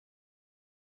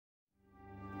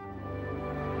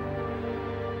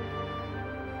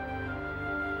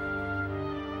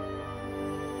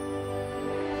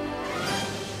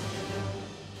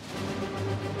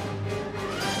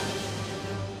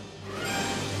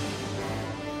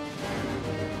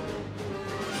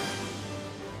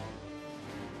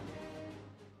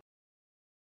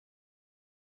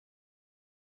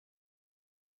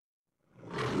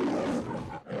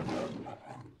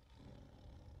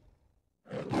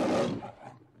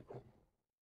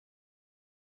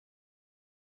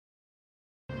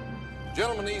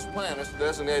Gentlemen, these planets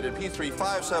designated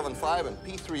P3575 and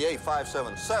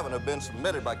P3A577 have been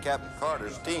submitted by Captain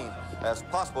Carter's team as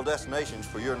possible destinations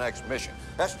for your next mission.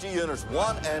 SG Units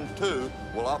 1 and 2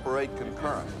 will operate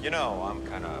concurrent. You know, I'm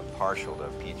kind of partial to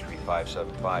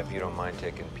P3575. If you don't mind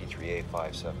taking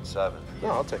P3A577. No,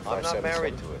 I'll take 577. I'm not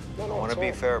married to it. I want to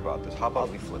be fair about this. How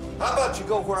about we flip it? How about you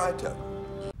go where I tell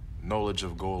you? Knowledge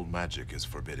of gold magic is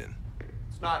forbidden.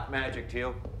 It's not magic,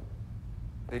 Teal.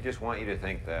 They just want you to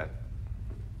think that.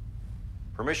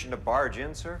 Permission to barge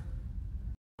in, sir?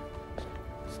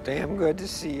 It's damn good to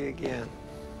see you again.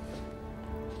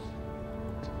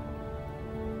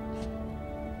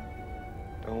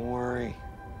 Don't worry.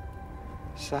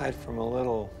 Aside from a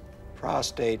little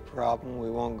prostate problem we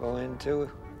won't go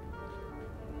into,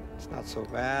 it's not so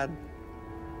bad.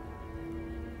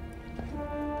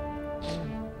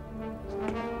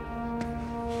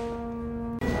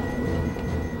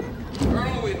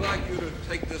 Colonel, we'd like you to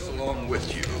take this along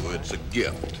with you. It's a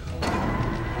gift.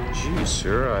 Gee,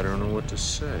 sir, I don't know what to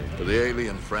say. For the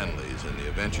alien friendlies, in the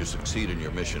event you succeed in your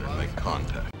mission and make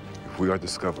contact. If we are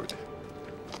discovered,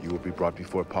 you will be brought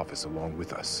before Apophis along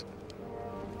with us.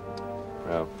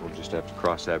 Well, we'll just have to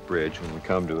cross that bridge when we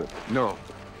come to it. No.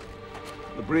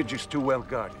 The bridge is too well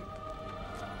guarded.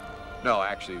 No,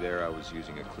 actually, there I was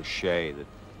using a cliché that...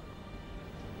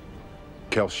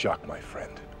 Kel Shak, my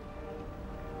friend.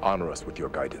 Honor us with your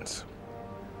guidance.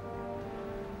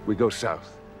 We go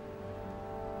south.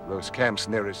 Those camps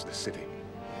nearest the city.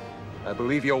 I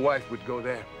believe your wife would go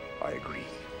there. I agree.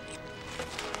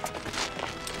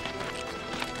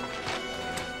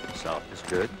 South is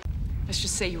good. Let's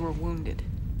just say you were wounded.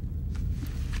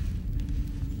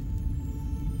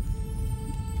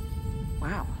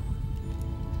 Wow.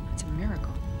 That's a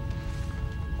miracle.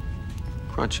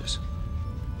 Crunches.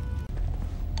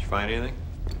 Did you find anything?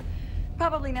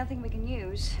 Probably nothing we can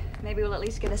use. Maybe we'll at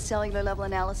least get a cellular level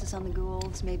analysis on the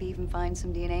Goulds, maybe even find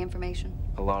some DNA information.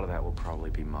 A lot of that will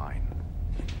probably be mine.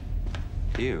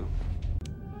 You?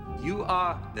 You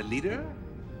are the leader?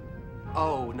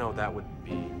 Oh, no, that would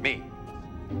be Me.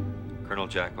 Colonel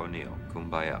Jack O'Neill.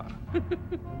 Kumbaya.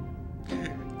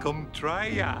 Come try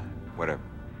ya. Whatever.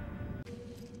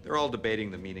 They're all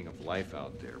debating the meaning of life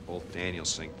out there. Both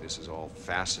Daniels think this is all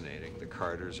fascinating. The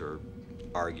Carters are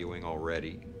arguing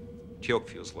already. Teal'c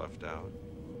feels left out.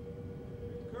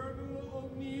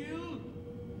 Colonel O'Neill?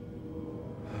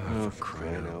 Oh, for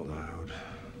crying out loud.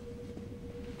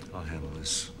 I'll handle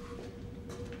this.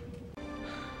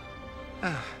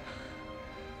 Got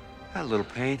a little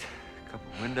paint, a couple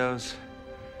windows,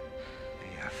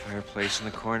 a fireplace in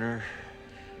the corner.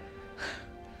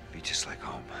 Be just like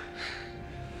home.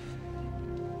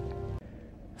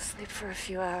 Sleep for a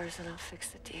few hours and I'll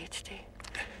fix the DHD.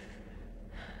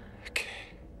 Okay.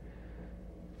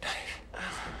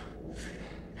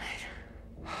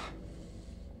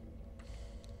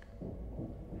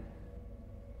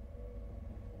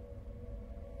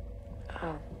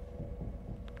 Oh,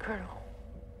 Colonel.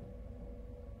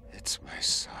 It's my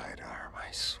sidearm,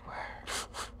 I swear.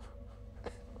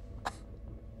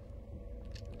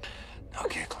 No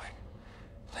giggling,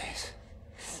 please.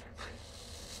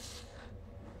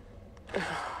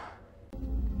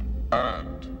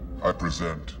 And I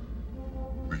present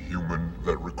the human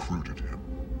that recruited him.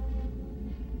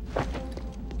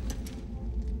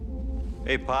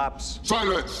 Hey, Pops.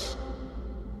 Silence!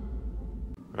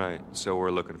 Right, so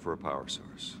we're looking for a power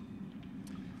source.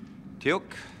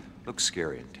 Teal'c, look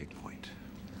scary and take point.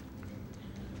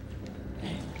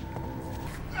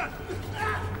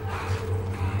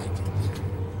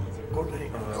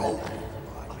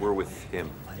 We're with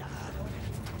him.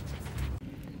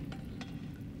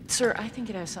 Sir, I think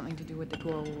it has something to do with the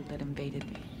Goa'uld that invaded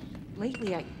me.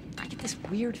 Lately, I get this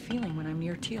weird feeling when I'm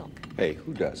near Teal'c. Hey,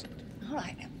 who doesn't? All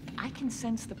right. I can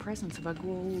sense the presence of a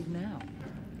Goa'uld now.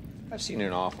 I've seen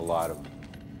an awful lot of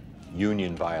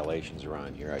union violations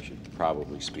around here. I should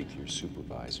probably speak to your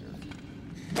supervisor.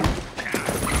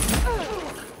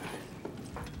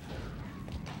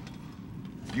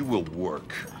 You will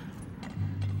work.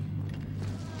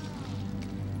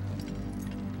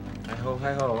 Hi-ho,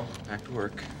 hi-ho. Back to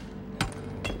work.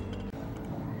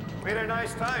 We had a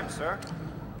nice time, sir.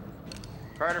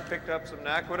 Carter picked up some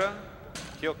Naquita.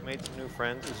 Teal'c made some new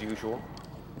friends, as usual.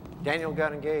 Daniel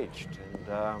got engaged,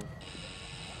 and,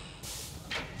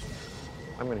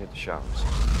 I'm gonna hit the showers.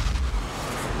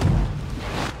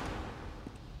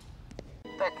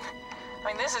 But, I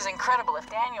mean, this is incredible. If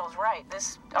Daniel's right,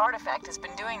 this artifact has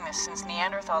been doing this since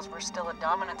Neanderthals were still a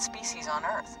dominant species on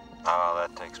Earth. Oh,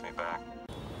 that takes me back.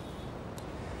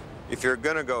 If you're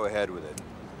gonna go ahead with it,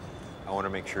 I want to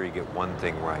make sure you get one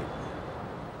thing right.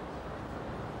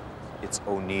 It's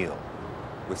O'Neill.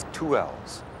 with 2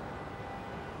 L's.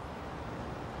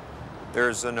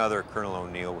 There's another Colonel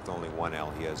O'Neill with only 1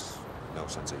 L. He has no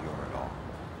sense of humor at all.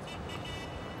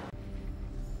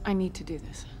 I need to do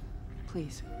this.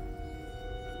 Please.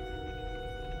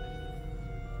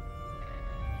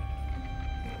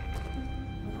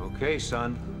 Okay,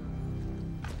 son.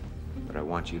 But I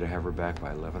want you to have her back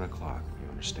by 11 o'clock. You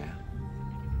understand?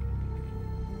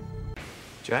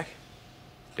 Jack?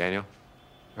 Daniel?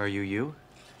 Are you?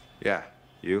 Yeah.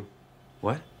 You?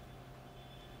 What?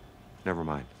 Never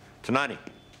mind. Tanani,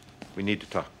 we need to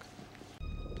talk.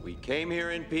 We came here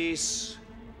in peace.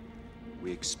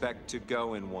 We expect to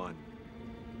go in one.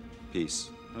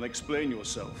 Peace. And explain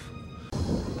yourself.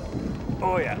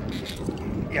 Oh, yeah.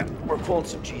 Yeah, we're pulling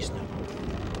some cheese now.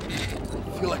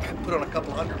 I feel like I put on a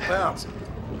couple 100 pounds.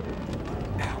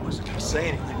 I wasn't gonna say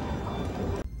anything.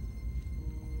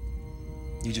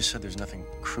 You just said there's nothing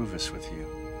Kruvus with you.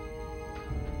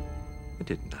 I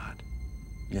did not.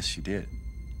 Yes, you did.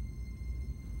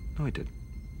 No, I didn't.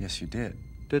 Yes, you did.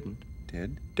 Didn't.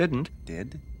 Did? Didn't.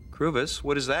 Did? Kruvus,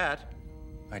 what is that?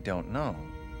 I don't know.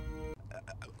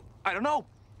 I don't know.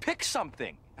 Pick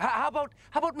something. How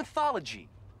about mythology?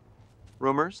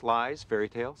 Rumors, lies, fairy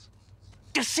tales?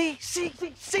 See!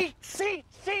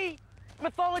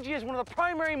 Mythology is one of the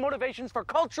primary motivations for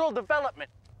cultural development.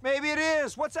 Maybe it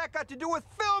is. What's that got to do with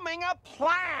filming a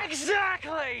plant?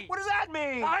 Exactly! What does that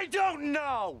mean? I don't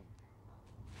know!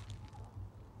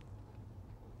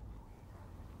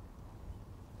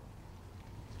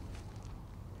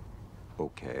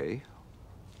 Okay.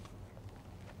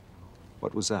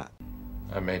 What was that?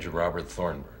 I'm Major Robert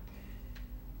Thornburg.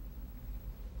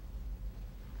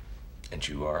 And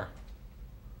you are?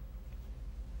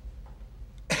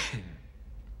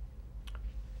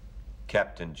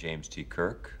 Captain James T.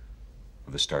 Kirk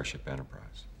of the Starship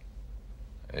Enterprise.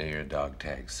 Your dog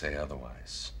tags say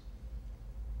otherwise.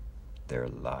 They're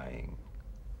lying.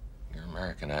 Your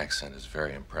American accent is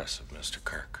very impressive, Mr.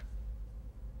 Kirk.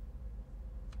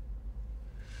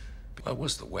 What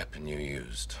was the weapon you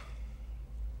used?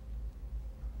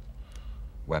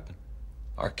 Weapon?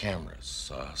 Our cameras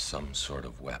saw some sort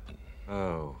of weapon.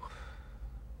 Oh.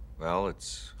 Well,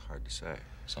 it's hard to say.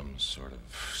 Some sort of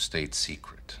state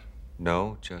secret.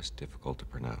 No, just difficult to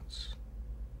pronounce.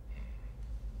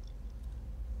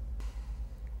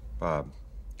 Bob.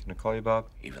 Can I call you Bob?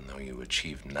 Even though you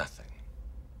achieved nothing.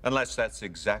 Unless that's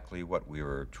exactly what we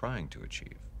were trying to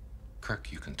achieve.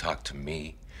 Kirk, you can talk to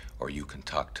me, or you can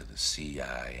talk to the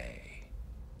CIA.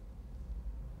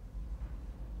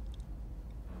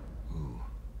 Ooh.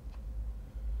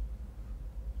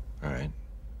 All right.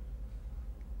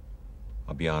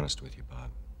 I'll be honest with you, Bob.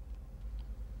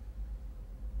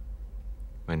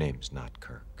 My name's not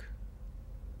Kirk.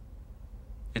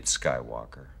 It's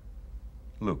Skywalker.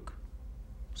 Luke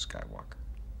Skywalker.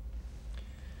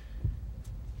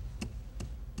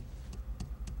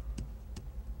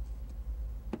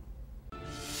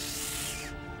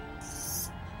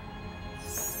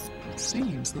 It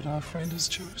seems that our friend is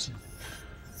chosen.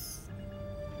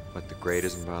 But the grade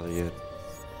isn't bothered yet.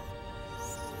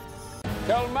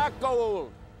 Kelmakul,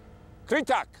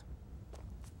 Kritak.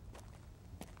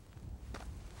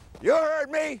 You heard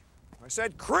me. I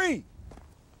said Kree.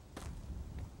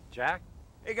 Jack?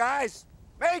 Hey, guys.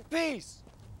 Make peace.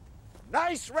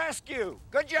 Nice rescue.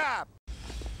 Good job.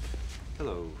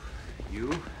 Hello,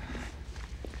 you.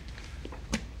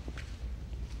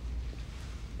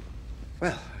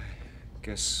 Well, I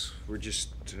guess we're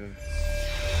just,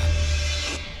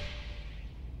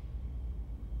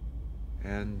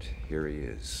 And here he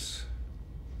is.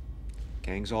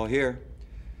 Gang's all here.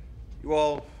 You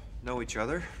all know each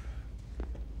other.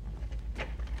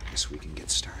 Guess we can get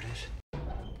started.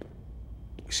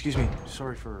 Excuse me,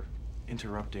 sorry for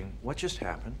interrupting. What just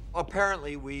happened?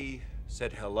 Apparently we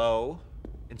said hello,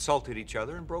 insulted each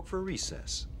other, and broke for a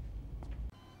recess.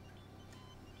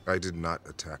 I did not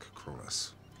attack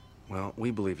Cronus. Well,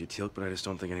 we believe you, Teal'c, but I just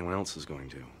don't think anyone else is going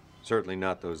to. Certainly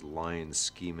not those lying,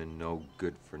 scheming, no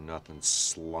good for nothing,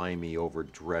 slimy,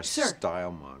 overdressed Sir.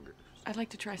 style mongers. I'd like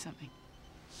to try something.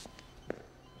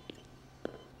 I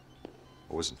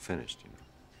wasn't finished, you know.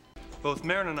 Both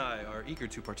Marin and I are eager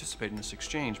to participate in this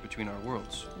exchange between our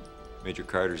worlds. Major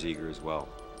Carter's eager as well.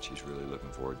 She's really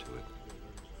looking forward to it.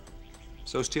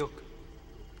 So's Teal'c.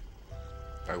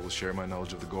 I will share my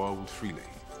knowledge of the Goa'uld freely.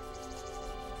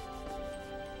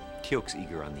 Teal'c's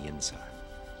eager on the inside.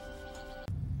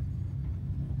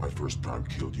 My first prime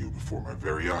killed you before my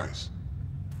very eyes.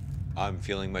 I'm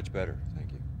feeling much better, thank